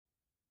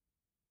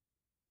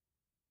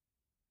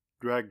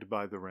Dragged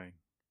by the rain.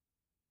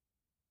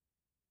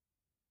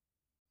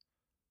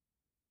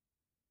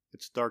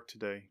 It's dark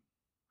today.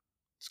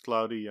 It's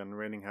cloudy and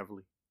raining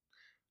heavily.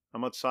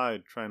 I'm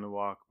outside trying to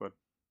walk, but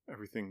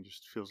everything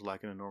just feels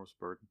like an enormous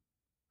burden.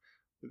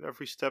 With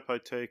every step I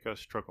take, I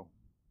struggle.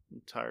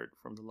 I'm tired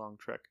from the long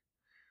trek.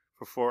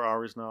 For 4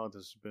 hours now,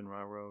 this has been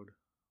my road.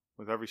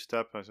 With every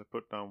step, as I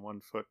put down one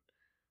foot,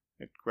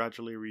 it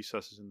gradually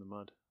recesses in the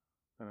mud.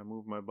 And I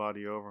move my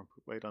body over and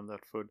put weight on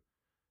that foot,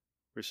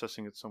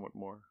 recessing it somewhat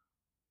more.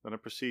 Then I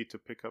proceed to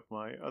pick up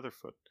my other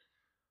foot.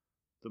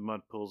 The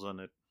mud pulls on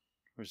it,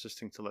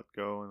 resisting to let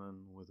go, and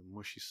then with a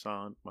mushy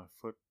sound, my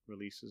foot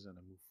releases and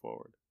I move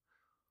forward.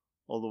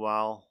 All the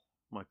while,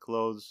 my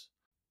clothes,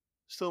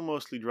 still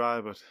mostly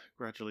dry, but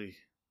gradually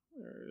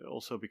are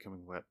also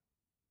becoming wet.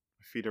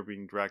 My feet are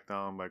being dragged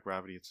down by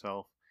gravity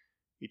itself.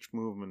 Each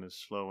movement is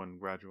slow and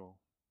gradual.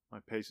 My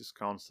pace is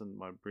constant,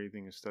 my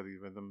breathing is steady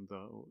rhythm,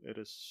 though it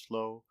is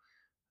slow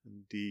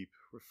and deep,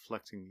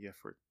 reflecting the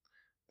effort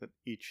that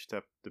each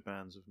step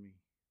demands of me.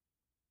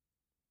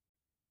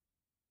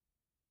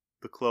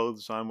 The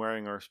clothes I'm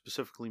wearing are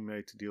specifically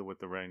made to deal with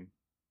the rain.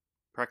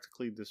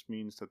 Practically, this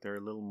means that they're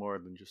little more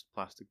than just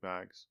plastic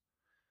bags.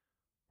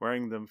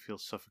 Wearing them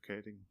feels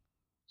suffocating.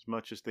 As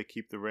much as they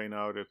keep the rain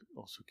out, it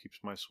also keeps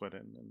my sweat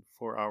in, and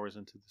 4 hours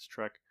into this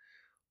trek,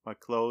 my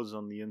clothes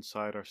on the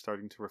inside are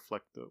starting to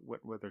reflect the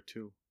wet weather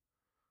too.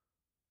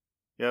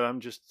 Yet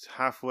I'm just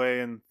halfway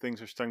and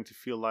things are starting to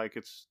feel like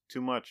it's too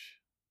much.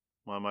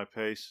 While my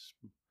pace,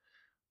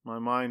 my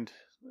mind,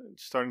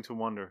 it's starting to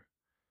wander.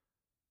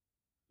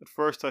 At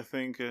first I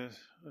think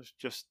it's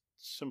just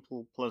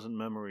simple pleasant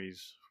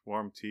memories,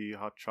 warm tea,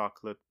 hot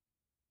chocolate,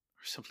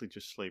 or simply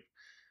just sleep.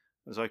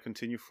 As I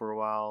continue for a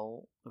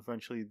while,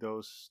 eventually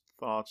those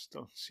thoughts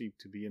don't seem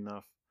to be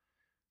enough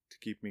to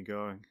keep me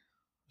going.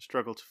 I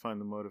struggle to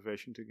find the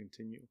motivation to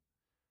continue.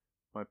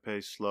 My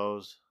pace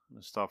slows and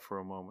I stop for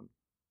a moment.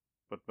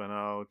 But by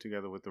now,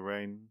 together with the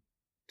rain,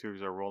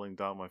 tears are rolling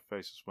down my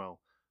face as well.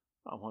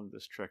 I want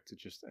this trek to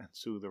just end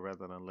sooner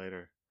rather than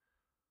later.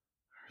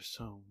 There's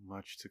so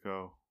much to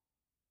go.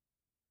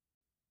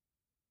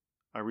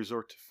 I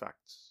resort to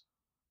facts.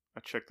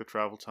 I check the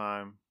travel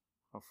time,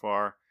 how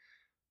far,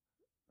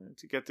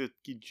 to get the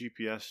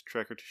GPS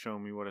tracker to show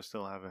me what I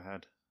still have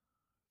ahead.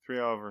 3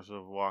 hours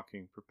of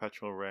walking,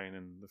 perpetual rain,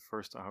 and the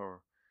first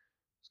hour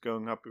is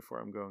going up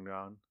before I'm going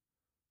down.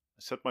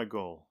 I set my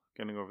goal,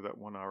 getting over that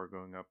 1 hour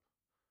going up.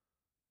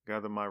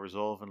 Gather my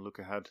resolve and look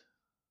ahead.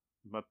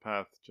 The mud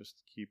path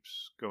just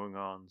keeps going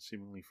on,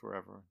 seemingly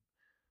forever.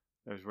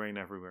 There's rain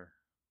everywhere.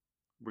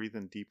 Breathe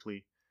in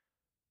deeply.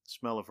 The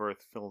smell of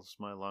earth fills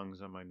my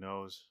lungs and my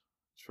nose.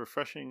 It's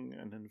refreshing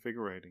and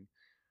invigorating.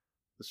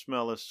 The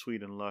smell is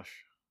sweet and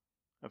lush.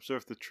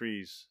 Observe the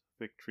trees,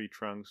 thick tree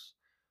trunks,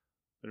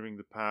 littering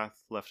the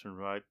path left and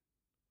right.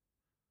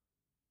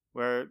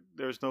 Where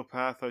there's no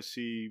path, I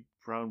see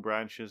brown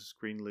branches,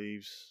 green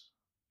leaves,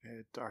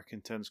 a dark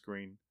intense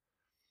green.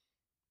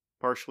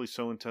 Partially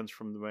so intense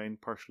from the rain,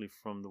 partially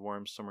from the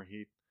warm summer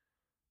heat.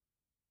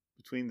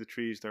 Between the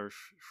trees there are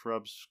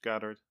shrubs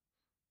scattered,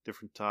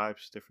 different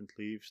types, different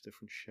leaves,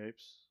 different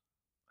shapes.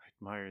 I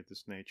admire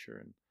this nature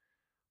and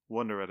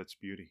wonder at its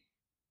beauty.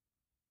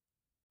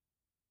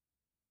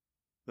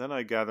 Then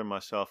I gather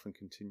myself and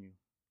continue.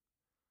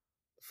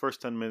 The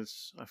first 10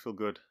 minutes I feel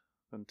good,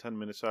 then 10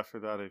 minutes after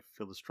that I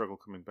feel the struggle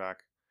coming back.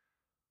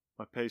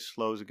 My pace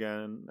slows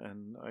again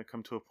and I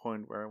come to a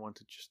point where I want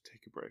to just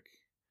take a break.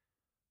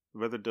 The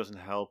weather doesn't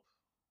help.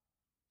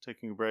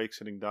 Taking a break,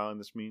 sitting down,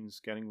 this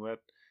means getting wet,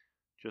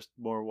 just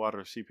more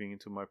water seeping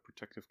into my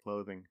protective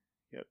clothing,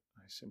 yet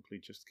I simply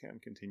just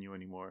can't continue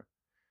anymore.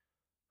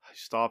 I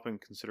stop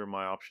and consider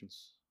my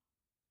options.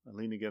 I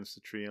lean against the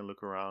tree and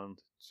look around.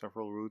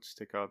 Several roots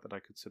stick out that I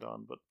could sit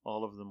on, but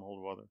all of them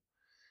hold water.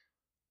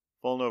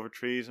 Fallen over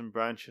trees and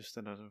branches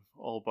that have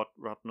all but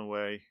rotten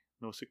away,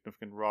 no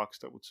significant rocks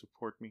that would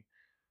support me.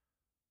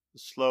 The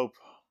slope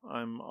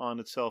I'm on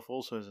itself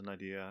also is an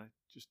idea. I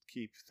just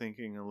keep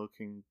thinking and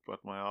looking,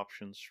 but my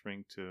options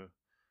shrink to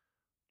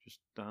just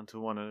down to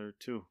one or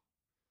two.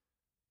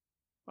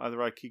 Either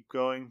I keep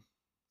going,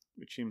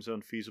 which seems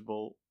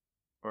unfeasible,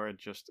 or I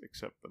just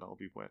accept that I'll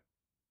be wet.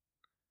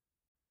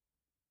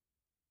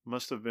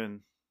 Must have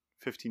been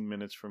 15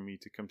 minutes for me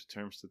to come to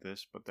terms to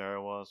this, but there I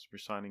was,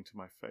 resigning to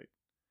my fate.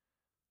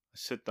 I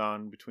sit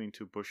down between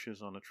two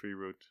bushes on a tree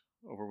root,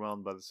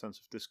 overwhelmed by the sense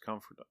of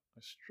discomfort.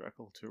 I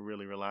struggle to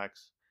really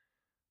relax.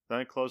 Then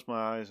I close my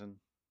eyes and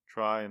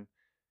try and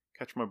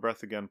catch my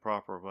breath again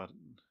proper, but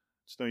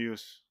it's no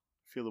use.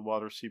 I feel the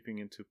water seeping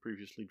into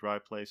previously dry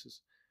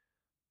places.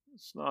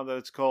 It's not that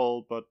it's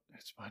cold, but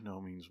it's by no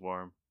means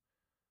warm.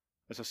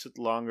 As I sit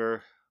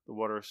longer, the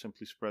water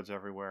simply spreads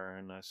everywhere,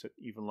 and I sit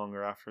even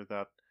longer after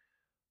that.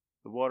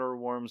 The water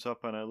warms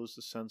up and I lose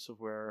the sense of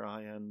where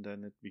I end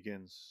and it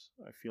begins.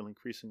 I feel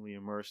increasingly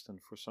immersed, and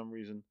for some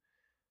reason,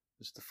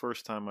 this is the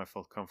first time I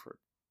felt comfort.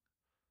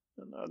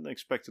 An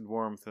unexpected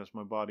warmth as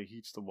my body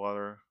heats the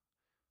water.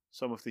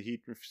 Some of the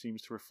heat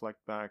seems to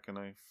reflect back, and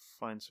I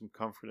find some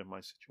comfort in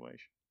my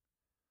situation.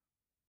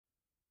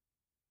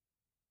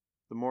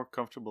 The more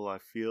comfortable I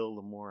feel,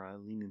 the more I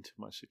lean into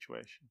my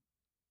situation.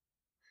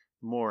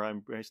 The more I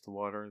embrace the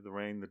water, the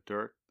rain, the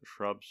dirt, the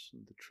shrubs,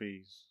 and the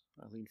trees.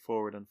 I lean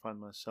forward and find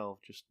myself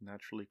just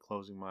naturally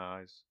closing my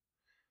eyes.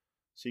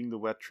 Seeing the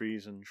wet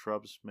trees and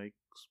shrubs makes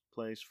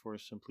place for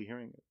simply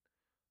hearing it.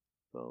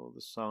 Though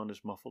the sound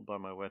is muffled by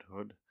my wet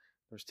hood,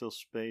 there's still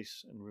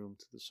space and room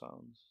to the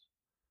sounds.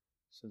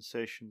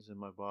 Sensations in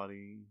my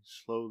body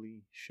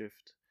slowly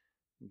shift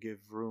and give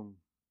room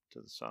to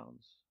the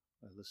sounds.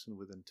 I listen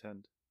with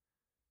intent.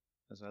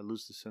 As I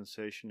lose the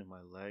sensation in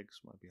my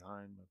legs, my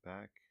behind, my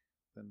back,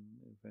 then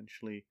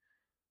eventually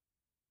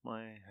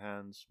my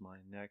hands, my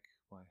neck,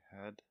 my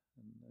head,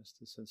 and as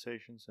the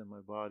sensations in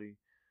my body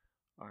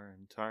are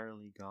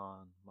entirely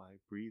gone, my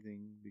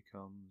breathing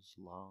becomes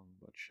long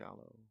but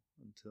shallow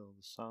until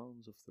the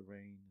sounds of the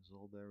rain is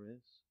all there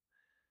is.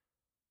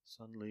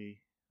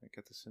 Suddenly, I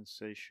get the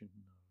sensation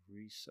of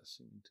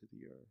recessing into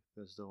the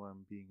earth, as though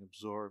I'm being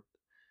absorbed,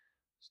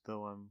 as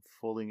though I'm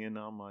falling in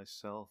on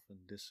myself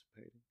and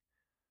dissipating.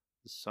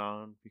 The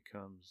sound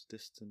becomes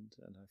distant,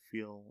 and I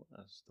feel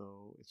as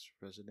though it's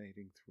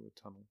resonating through a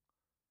tunnel.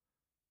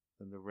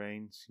 Then the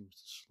rain seems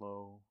to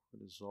slow or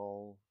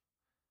dissolve,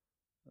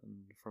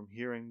 and from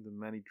hearing the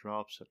many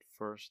drops at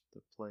first,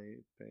 the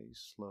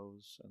pace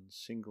slows and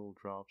single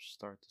drops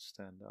start to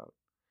stand out,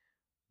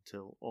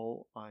 until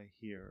all I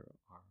hear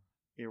are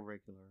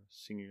irregular,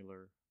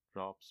 singular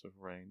drops of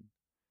rain.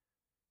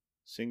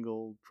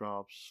 Single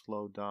drops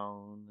slow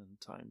down, and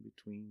time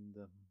between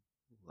them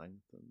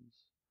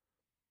lengthens.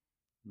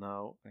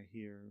 Now I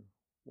hear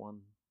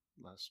one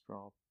last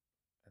drop,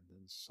 and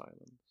then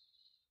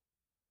silence,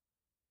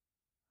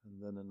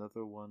 and then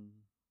another one,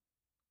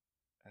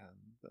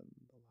 and then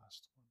the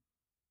last one.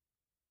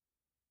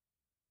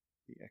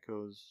 The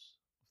echoes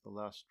of the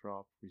last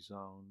drop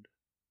resound,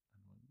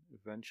 and when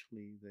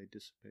eventually they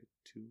dissipate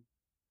too,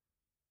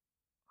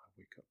 I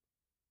wake up.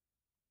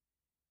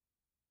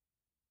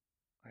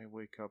 I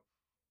wake up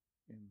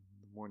in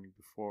the morning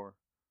before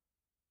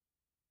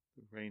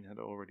the rain had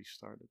already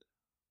started.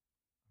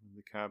 In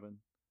the cabin,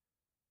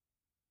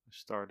 I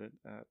started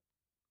at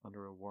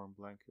under a warm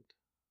blanket,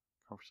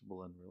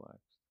 comfortable and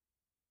relaxed.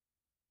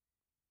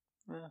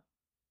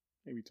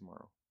 Maybe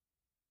tomorrow.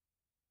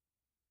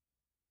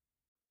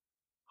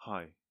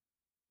 Hi,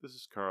 this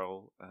is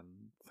Carl, and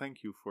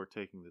thank you for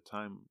taking the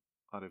time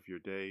out of your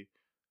day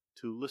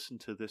to listen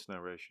to this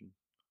narration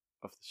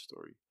of the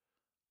story.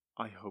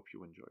 I hope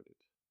you enjoyed it.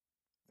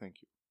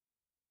 Thank you.